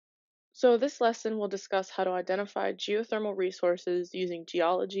So this lesson will discuss how to identify geothermal resources using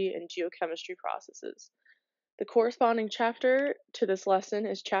geology and geochemistry processes. The corresponding chapter to this lesson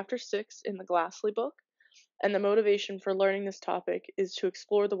is Chapter 6 in the Glassley book, and the motivation for learning this topic is to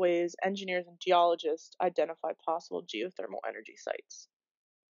explore the ways engineers and geologists identify possible geothermal energy sites.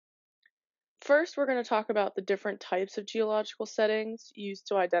 First, we're going to talk about the different types of geological settings used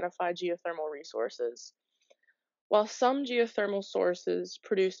to identify geothermal resources. While some geothermal sources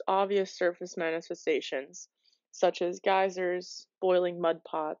produce obvious surface manifestations, such as geysers, boiling mud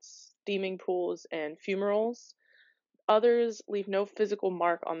pots, steaming pools, and fumaroles, others leave no physical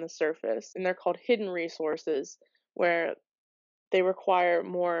mark on the surface, and they're called hidden resources, where they require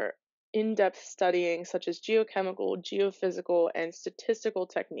more in-depth studying, such as geochemical, geophysical, and statistical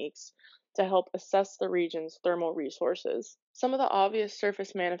techniques to help assess the region's thermal resources. Some of the obvious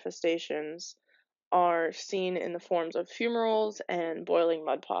surface manifestations are seen in the forms of fumaroles and boiling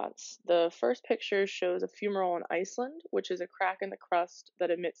mud pots. The first picture shows a fumarole in Iceland, which is a crack in the crust that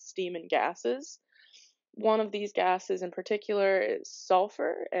emits steam and gases. One of these gases in particular is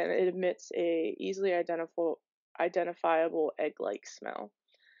sulfur, and it emits a easily identifiable egg-like smell.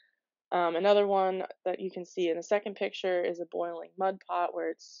 Another one that you can see in the second picture is a boiling mud pot, where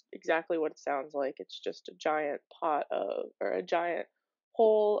it's exactly what it sounds like. It's just a giant a giant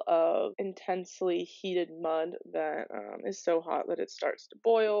hole of intensely heated mud that is so hot that it starts to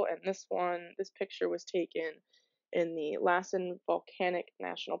boil. And this picture was taken in the Lassen Volcanic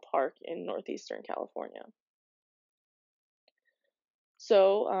National Park in northeastern California.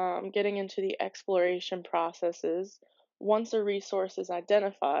 So, getting into the exploration processes, once a resource is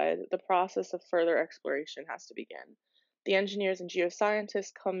identified, the process of further exploration has to begin. The engineers and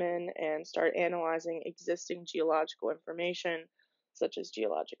geoscientists come in and start analyzing existing geological information, such as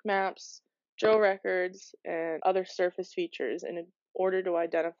geologic maps, drill records, and other surface features in order to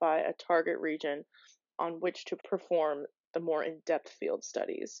identify a target region on which to perform the more in-depth field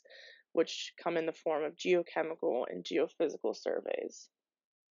studies, which come in the form of geochemical and geophysical surveys.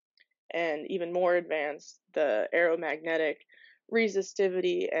 And even more advanced, the aeromagnetic,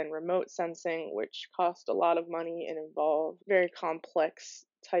 resistivity, and remote sensing, which cost a lot of money and involve very complex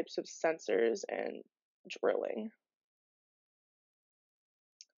types of sensors and drilling.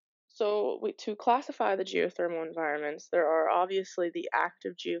 So to classify the geothermal environments, there are obviously the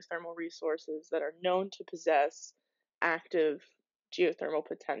active geothermal resources that are known to possess active geothermal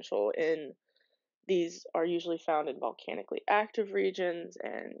potential. These are usually found in volcanically active regions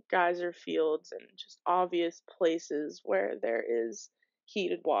and geyser fields and just obvious places where there is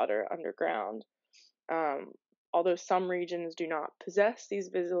heated water underground. Although some regions do not possess these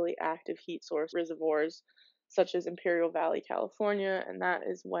visibly active heat source reservoirs, such as Imperial Valley, California, and that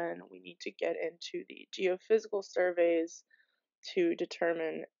is when we need to get into the geophysical surveys to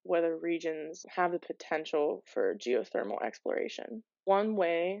determine whether regions have the potential for geothermal exploration. One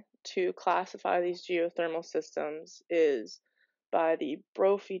way to classify these geothermal systems is by the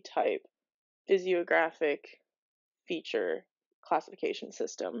Brophy type physiographic feature classification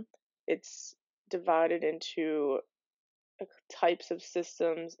system. It's divided into types of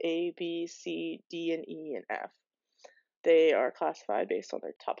systems A, B, C, D, and E, and F. They are classified based on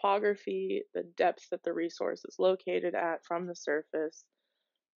their topography, the depth that the resource is located at from the surface,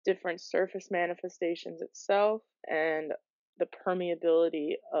 different surface manifestations itself, and the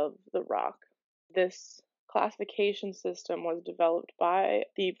permeability of the rock. This classification system was developed by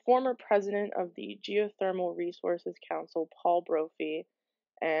the former president of the Geothermal Resources Council, Paul Brophy,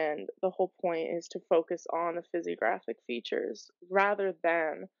 and the whole point is to focus on the physiographic features rather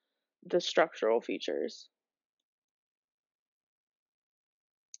than the structural features.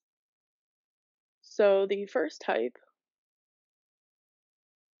 So the first type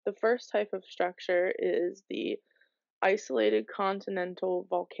of structure is the isolated continental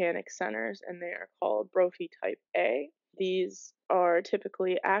volcanic centers, and they are called Brophy type A. These are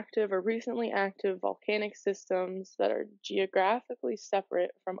typically active or recently active volcanic systems that are geographically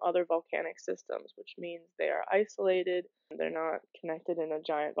separate from other volcanic systems, which means they are isolated. They're not connected in a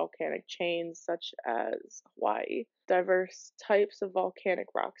giant volcanic chain such as Hawaii. Diverse types of volcanic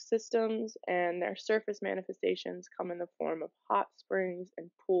rock systems and their surface manifestations come in the form of hot springs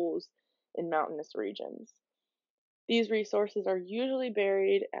and pools in mountainous regions. These resources are usually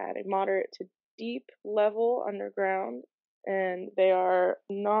buried at a moderate to deep level underground, and they are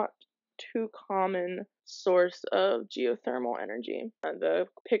not too common source of geothermal energy. The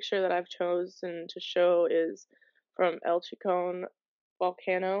picture that I've chosen to show is from El Chicon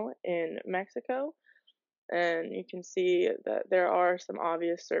volcano in Mexico, and you can see that there are some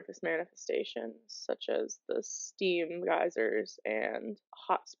obvious surface manifestations such as the steam geysers and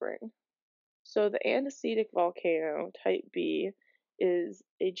hot spring. So the andesitic volcano, type B, is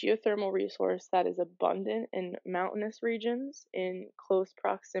a geothermal resource that is abundant in mountainous regions in close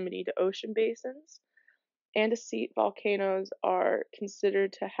proximity to ocean basins. Andesite volcanoes are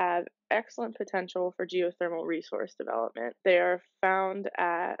considered to have excellent potential for geothermal resource development. They are found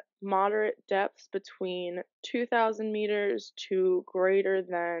at moderate depths between 2,000 meters to greater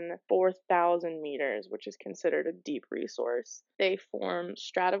than 4,000 meters, which is considered a deep resource. They form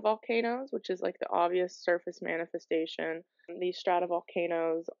stratovolcanoes, which is like the obvious surface manifestation. These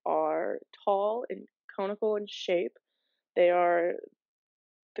stratovolcanoes are tall and conical in shape. They are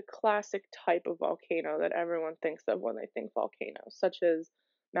the classic type of volcano that everyone thinks of when they think volcanoes, such as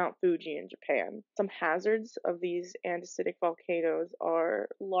Mount Fuji in Japan. Some hazards of these andesitic volcanoes are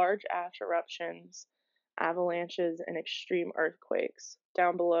large ash eruptions, avalanches, and extreme earthquakes.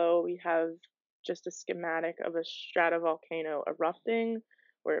 Down below, we have just a schematic of a stratovolcano erupting,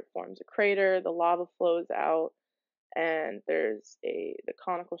 where it forms a crater, the lava flows out, and there's the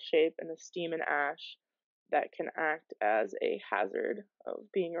conical shape and the steam and ash that can act as a hazard of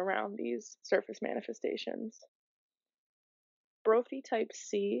being around these surface manifestations. Brophy type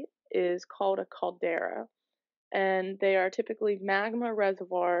C is called a caldera, and they are typically magma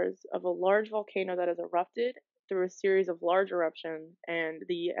reservoirs of a large volcano that has erupted through a series of large eruptions, and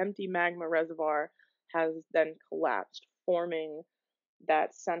the empty magma reservoir has then collapsed, forming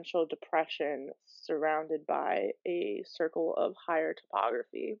that central depression surrounded by a circle of higher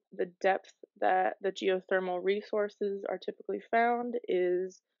topography. The depth that the geothermal resources are typically found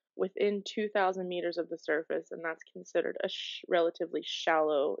is within 2,000 meters of the surface, and that's considered a relatively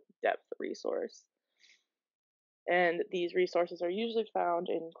shallow depth resource. And these resources are usually found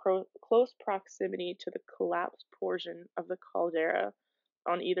in close proximity to the collapsed portion of the caldera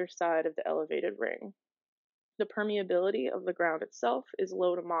on either side of the elevated ring. The permeability of the ground itself is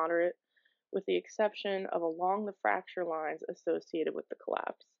low to moderate, with the exception of along the fracture lines associated with the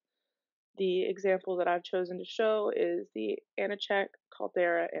collapse. The example that I've chosen to show is the Anichek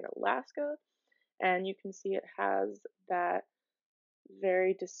caldera in Alaska, and you can see it has that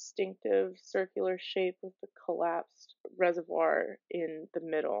very distinctive circular shape with the collapsed reservoir in the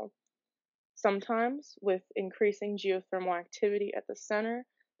middle. Sometimes, with increasing geothermal activity at the center,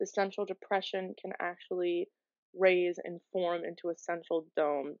 the central depression can actually raise and form into a central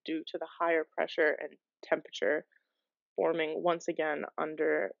dome due to the higher pressure and temperature forming once again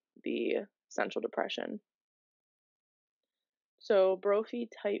under the central depression. So, Brophy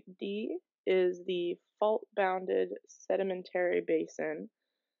type D is the fault-bounded sedimentary basin.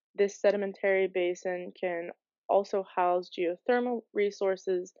 This sedimentary basin can also house geothermal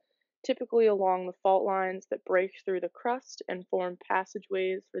resources, typically along the fault lines that break through the crust and form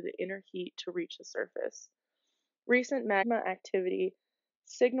passageways for the inner heat to reach the surface. Recent magma activity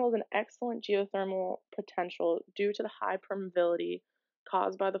signals an excellent geothermal potential due to the high permeability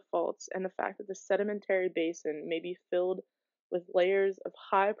caused by the faults and the fact that the sedimentary basin may be filled with layers of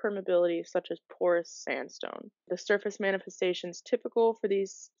high permeability such as porous sandstone. The surface manifestations typical for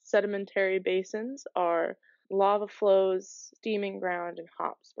these sedimentary basins are lava flows, steaming ground, and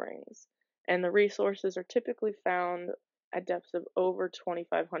hot springs. And the resources are typically found at depths of over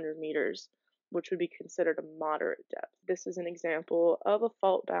 2,500 meters, which would be considered a moderate depth. This is an example of a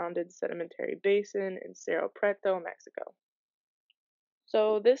fault-bounded sedimentary basin in Cerro Preto, Mexico.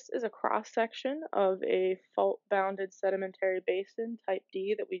 So this is a cross-section of a fault-bounded sedimentary basin, type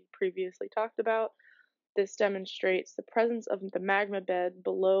D, that we previously talked about. This demonstrates the presence of the magma bed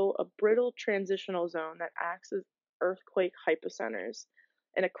below a brittle transitional zone that acts as earthquake hypocenters.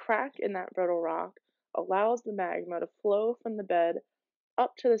 And a crack in that brittle rock allows the magma to flow from the bed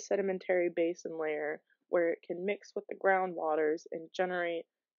up to the sedimentary basin layer, where it can mix with the groundwaters and generate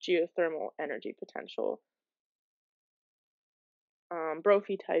geothermal energy potential.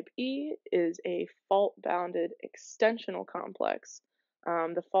 Brophy type E is a fault-bounded extensional complex.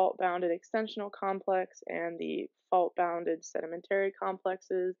 The fault-bounded extensional complex and the fault-bounded sedimentary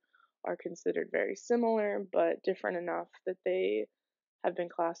complexes are considered very similar, but different enough that they have been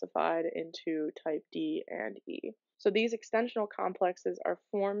classified into type D and E. So these extensional complexes are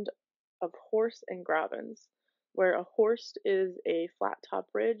formed of horst and gravens, where a horst is a flat top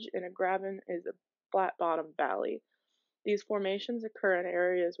ridge and a graben is a flat bottom valley. These formations occur in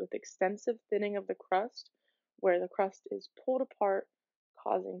areas with extensive thinning of the crust, where the crust is pulled apart,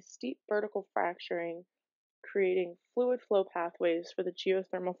 causing steep vertical fracturing, creating fluid flow pathways for the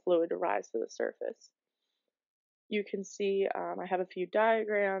geothermal fluid to rise to the surface. You can see I have a few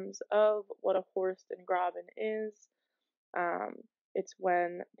diagrams of what a horst and graben is. It's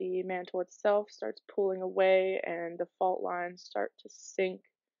when the mantle itself starts pulling away and the fault lines start to sink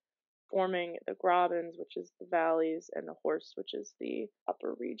forming the grabens, which is the valleys, and the horst, which is the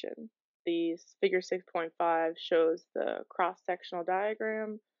upper region. The figure 6.5 shows the cross-sectional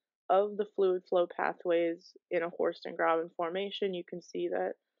diagram of the fluid flow pathways in a horst and graben formation. You can see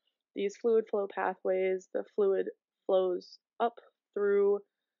that these fluid flow pathways, the fluid flows up through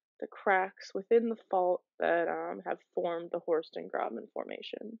the cracks within the fault that have formed the horst and graben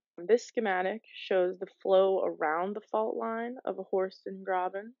formation. This schematic shows the flow around the fault line of a horst and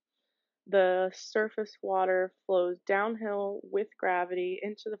graben. The surface water flows downhill with gravity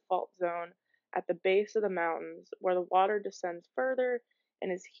into the fault zone at the base of the mountains, where the water descends further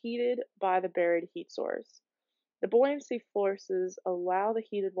and is heated by the buried heat source. The buoyancy forces allow the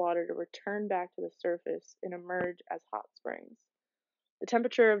heated water to return back to the surface and emerge as hot springs. The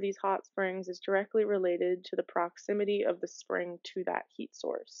temperature of these hot springs is directly related to the proximity of the spring to that heat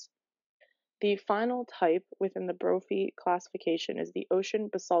source. The final type within the Brophy classification is the ocean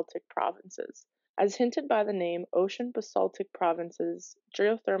basaltic provinces. As hinted by the name ocean basaltic provinces,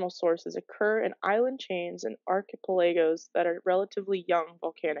 geothermal sources occur in island chains and archipelagos that are relatively young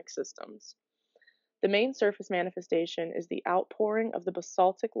volcanic systems. The main surface manifestation is the outpouring of the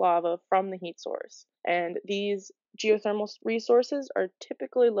basaltic lava from the heat source, and these geothermal resources are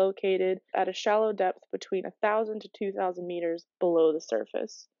typically located at a shallow depth between 1,000 to 2,000 meters below the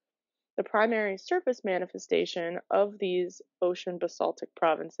surface. The primary surface manifestation of these ocean basaltic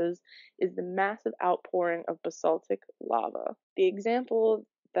provinces is the massive outpouring of basaltic lava. The example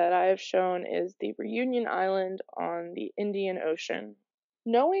that I have shown is the Reunion Island on the Indian Ocean.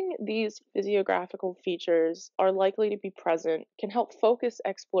 Knowing these physiographical features are likely to be present can help focus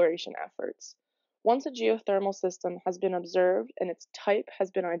exploration efforts. Once a geothermal system has been observed and its type has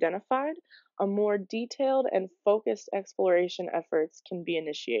been identified, a more detailed and focused exploration efforts can be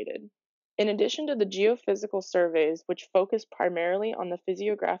initiated. In addition to the geophysical surveys, which focus primarily on the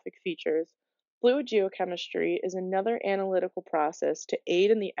physiographic features, fluid geochemistry is another analytical process to aid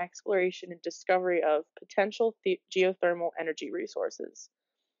in the exploration and discovery of potential geothermal energy resources.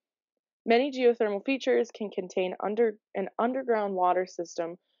 Many geothermal features can contain an underground water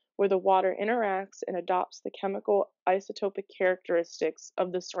system where the water interacts and adopts the chemical isotopic characteristics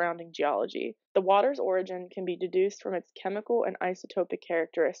of the surrounding geology. The water's origin can be deduced from its chemical and isotopic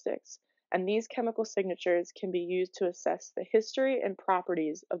characteristics, and these chemical signatures can be used to assess the history and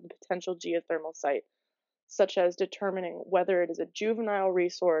properties of the potential geothermal site, such as determining whether it is a juvenile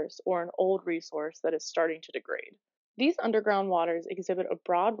resource or an old resource that is starting to degrade. These underground waters exhibit a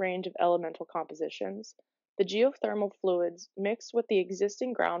broad range of elemental compositions. The geothermal fluids mix with the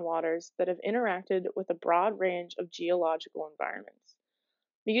existing groundwaters that have interacted with a broad range of geological environments.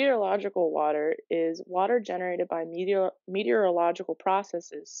 Meteorological water is water generated by meteorological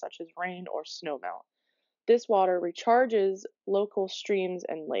processes such as rain or snowmelt. This water recharges local streams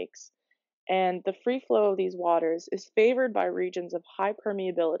and lakes, and the free flow of these waters is favored by regions of high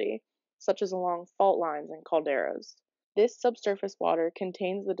permeability, such as along fault lines and calderas. This subsurface water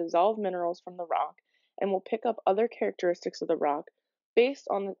contains the dissolved minerals from the rock and will pick up other characteristics of the rock based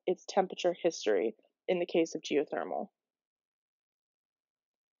on its temperature history in the case of geothermal.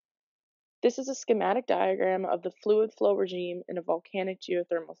 This is a schematic diagram of the fluid flow regime in a volcanic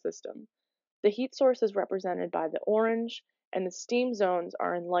geothermal system. The heat source is represented by the orange, and the steam zones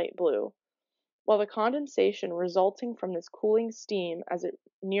are in light blue, while the condensation resulting from this cooling steam as it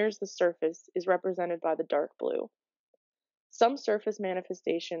nears the surface is represented by the dark blue. Some surface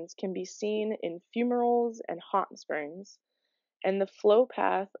manifestations can be seen in fumaroles and hot springs, and the flow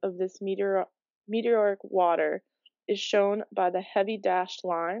path of this meteoric water is shown by the heavy dashed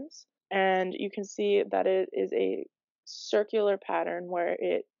lines, and you can see that it is a circular pattern where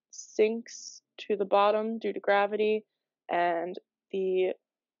it sinks to the bottom due to gravity, and the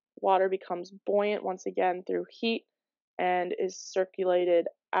water becomes buoyant once again through heat and is circulated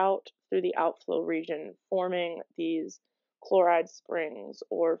out through the outflow region, forming these chloride springs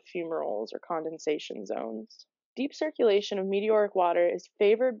or fumaroles or condensation zones. Deep circulation of meteoric water is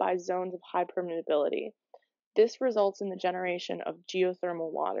favored by zones of high permeability. This results in the generation of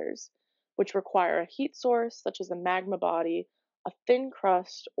geothermal waters, which require a heat source such as a magma body, a thin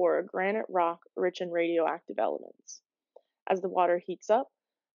crust, or a granite rock rich in radioactive elements. As the water heats up,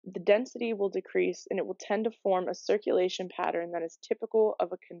 the density will decrease and it will tend to form a circulation pattern that is typical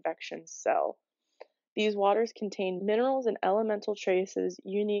of a convection cell. These waters contain minerals and elemental traces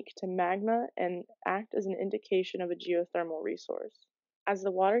unique to magma and act as an indication of a geothermal resource. As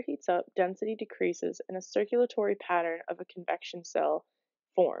the water heats up, density decreases and a circulatory pattern of a convection cell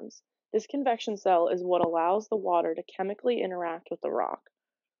forms. This convection cell is what allows the water to chemically interact with the rock.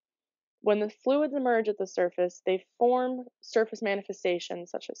 When the fluids emerge at the surface, they form surface manifestations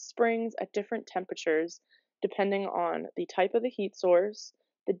such as springs at different temperatures, depending on the type of the heat source,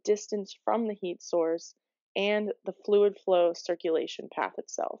 the distance from the heat source, and the fluid flow circulation path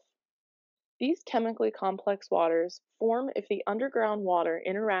itself. These chemically complex waters form if the underground water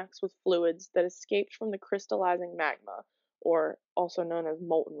interacts with fluids that escaped from the crystallizing magma, or also known as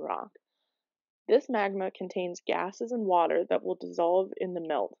molten rock. This magma contains gases and water that will dissolve in the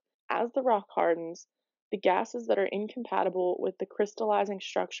melt. As the rock hardens, the gases that are incompatible with the crystallizing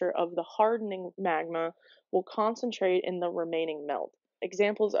structure of the hardening magma will concentrate in the remaining melt.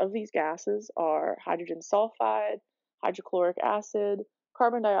 Examples of these gases are hydrogen sulfide, hydrochloric acid,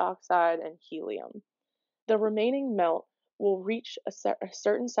 carbon dioxide, and helium. The remaining melt will reach a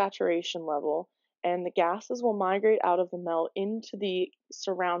certain saturation level, and the gases will migrate out of the melt into the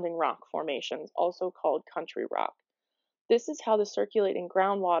surrounding rock formations, also called country rock. This is how the circulating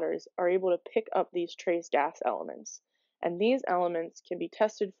groundwaters are able to pick up these trace gas elements, and these elements can be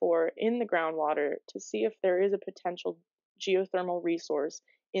tested for in the groundwater to see if there is a potential geothermal resource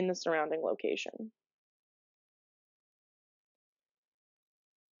in the surrounding location.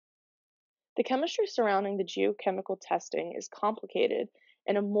 The chemistry surrounding the geochemical testing is complicated,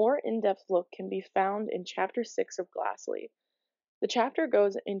 and a more in-depth look can be found in Chapter 6 of Glassly. The chapter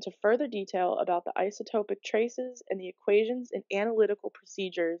goes into further detail about the isotopic traces and the equations and analytical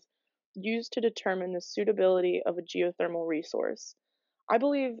procedures used to determine the suitability of a geothermal resource. I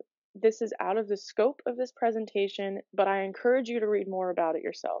believe this is out of the scope of this presentation, but I encourage you to read more about it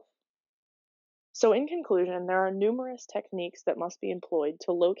yourself. So in conclusion, there are numerous techniques that must be employed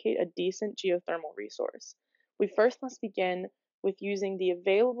to locate a decent geothermal resource. We first must begin with using the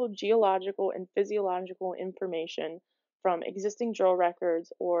available geological and physiological information from existing drill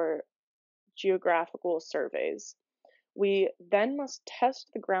records or geographical surveys. We then must test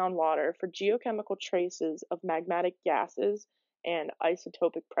the groundwater for geochemical traces of magmatic gases and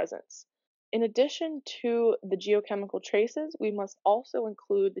isotopic presence. In addition to the geochemical traces, we must also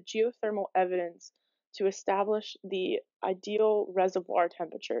include the geothermal evidence to establish the ideal reservoir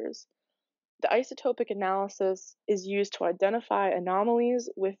temperatures. The isotopic analysis is used to identify anomalies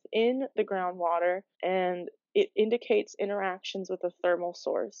within the groundwater, and it indicates interactions with a thermal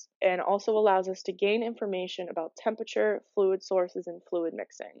source and also allows us to gain information about temperature, fluid sources, and fluid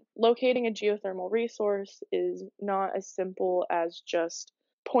mixing. Locating a geothermal resource is not as simple as just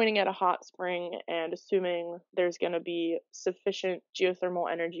pointing at a hot spring and assuming there's going to be sufficient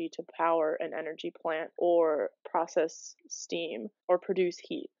geothermal energy to power an energy plant or process steam or produce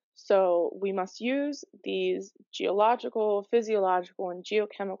heat. So we must use these geological, physiological, and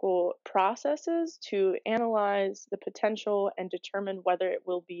geochemical processes to analyze the potential and determine whether it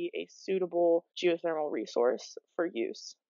will be a suitable geothermal resource for use.